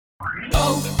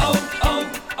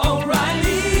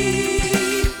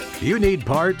O'Reilly! You need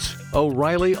parts?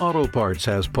 O'Reilly Auto Parts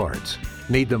has parts.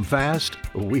 Need them fast?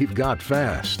 We've got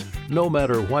fast. No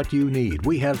matter what you need,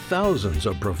 we have thousands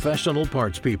of professional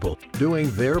parts people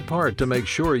doing their part to make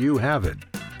sure you have it.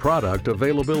 Product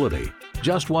availability.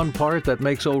 Just one part that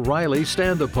makes O'Reilly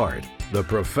stand apart. The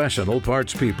professional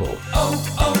parts people.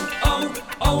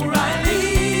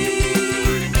 O'Reilly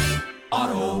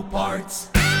Auto Parts.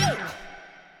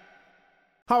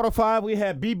 Hot of 5, we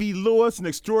have B.B. Lewis, an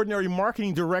extraordinary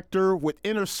marketing director with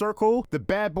Inner Circle, the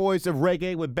bad boys of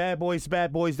reggae with Bad Boys,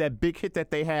 that big hit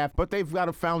that they have. But they've got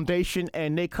a foundation,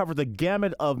 and they cover the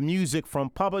gamut of music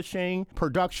from publishing,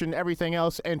 production, everything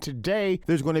else. And today,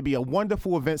 there's going to be a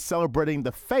wonderful event celebrating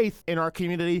the faith in our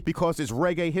community because it's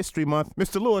Reggae History Month.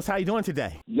 Mr. Lewis, how you doing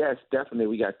today? Yes, definitely.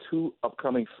 We got 2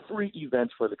 upcoming free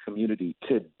events for the community.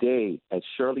 Today at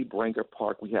Shirley Branca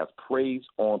Park, we have Praise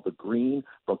on the Green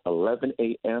from 11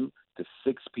 a.m. to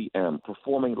 6 p.m.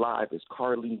 Performing live is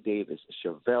Carlene Davis,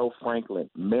 Chevelle Franklin,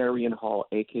 Marion Hall,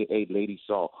 a.k.a.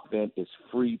 LadySaw. Event is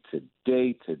free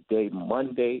today,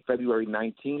 Monday, February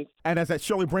 19th. And that's at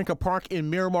Shirley Branca Park in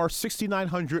Miramar,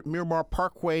 6900 Miramar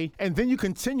Parkway. And then you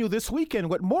continue this weekend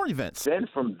with more events. Then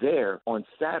from there, on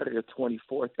Saturday the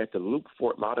 24th at the Loop,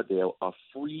 Fort Lauderdale, a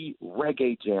free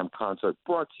reggae jam concert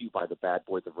brought to you by the Bad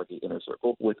Boys of Reggae Inner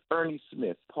Circle with Ernie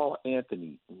Smith, Paul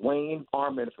Anthony, Wayne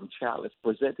Armin from Chalice,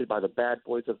 presented by the Bad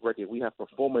Boys of Reggae. We have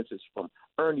performances from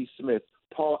Ernie Smith,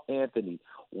 Paul Anthony,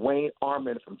 Wayne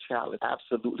Armin from Chalice,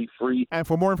 absolutely free. And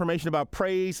for more information about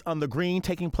Praise on the Green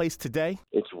taking place today,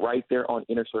 it's right there on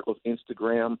Inner Circle's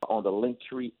Instagram, on the link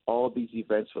tree. All these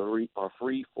events are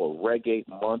free for Reggae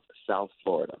Month, South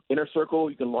Florida. Inner Circle,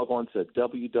 you can log on to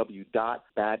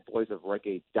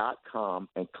www.badboysofreggae.com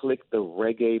and click the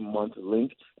Reggae Month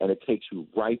link, and it takes you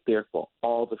right there for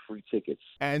all the free tickets.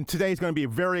 And today is going to be a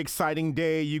very exciting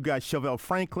day. You got Chevelle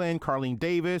Franklin, Carlene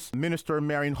Davis, Minister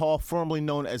Marion Hall, formerly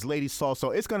known as LadySaw.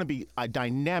 So it's going to be a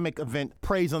dynamic event.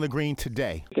 Praise on the Green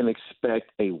today. You can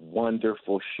expect a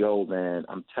wonderful show, man.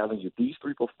 I'm telling you, these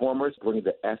 3 performers bring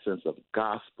the essence of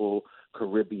gospel,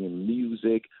 Caribbean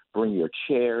music. Bring your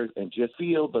chairs and just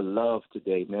feel the love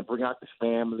today, man. Bring out the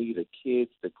family, the kids,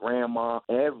 the grandma,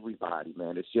 everybody,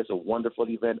 man. It's just a wonderful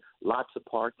event. Lots of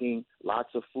parking, lots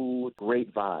of food,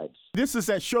 great vibes. This is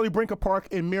at Shirley Branca Park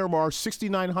in Miramar,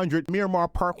 6900 Miramar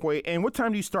Parkway. And what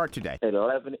time do you start today? At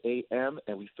 11 a.m.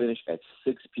 and we finish at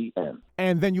 6 p.m.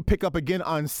 And then you pick up again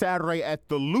on Saturday at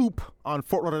the Loop on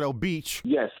Fort Lauderdale Beach.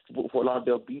 Yes, Fort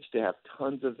Lauderdale Beach. They have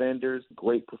tons of vendors,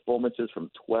 great performances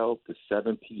from 12 to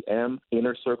 7 p.m.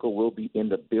 Inner Circle will be in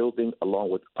the building along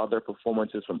with other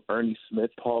performances from Ernie Smith,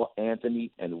 Paul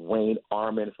Anthony, and Wayne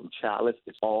Armin from Chalice.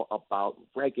 It's all about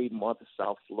Reggae Month of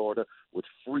South Florida with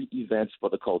free events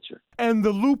for the culture. And the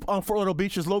Loop on Fort Lauderdale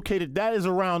Beach is located, that is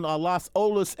around Las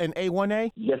Olas and A1A?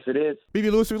 Yes, it is.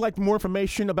 B.B. Lewis, would you like more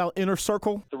information about Inner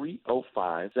Circle?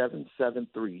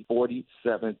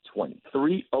 305-773-4720.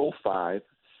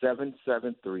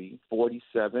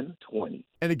 305-773-4720.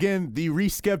 And again, the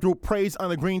rescheduled Praise on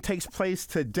the Green takes place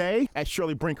today at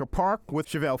Shirley Branca Park with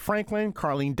Chevelle Franklin,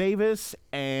 Carlene Davis,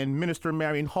 and Minister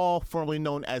Marion Hall, formerly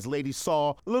known as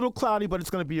LadySaw. A little cloudy, but it's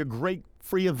going to be a great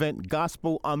free event,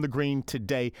 Gospel on the Green,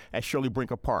 today at Shirley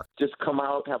Branca Park. Just come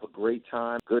out, have a great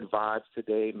time, good vibes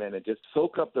today, man, and just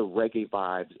soak up the reggae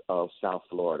vibes of South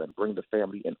Florida and bring the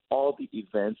family. And all the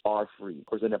events are free,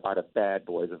 presented by the Bad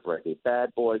Boys of Reggae.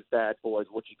 Bad boys,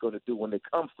 what you going to do when they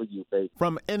come for you, baby?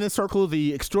 From Inner Circle,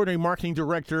 the extraordinary marketing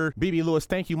director, B.B. Lewis,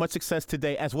 thank you. Much success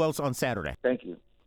today as well as on Saturday. Thank you.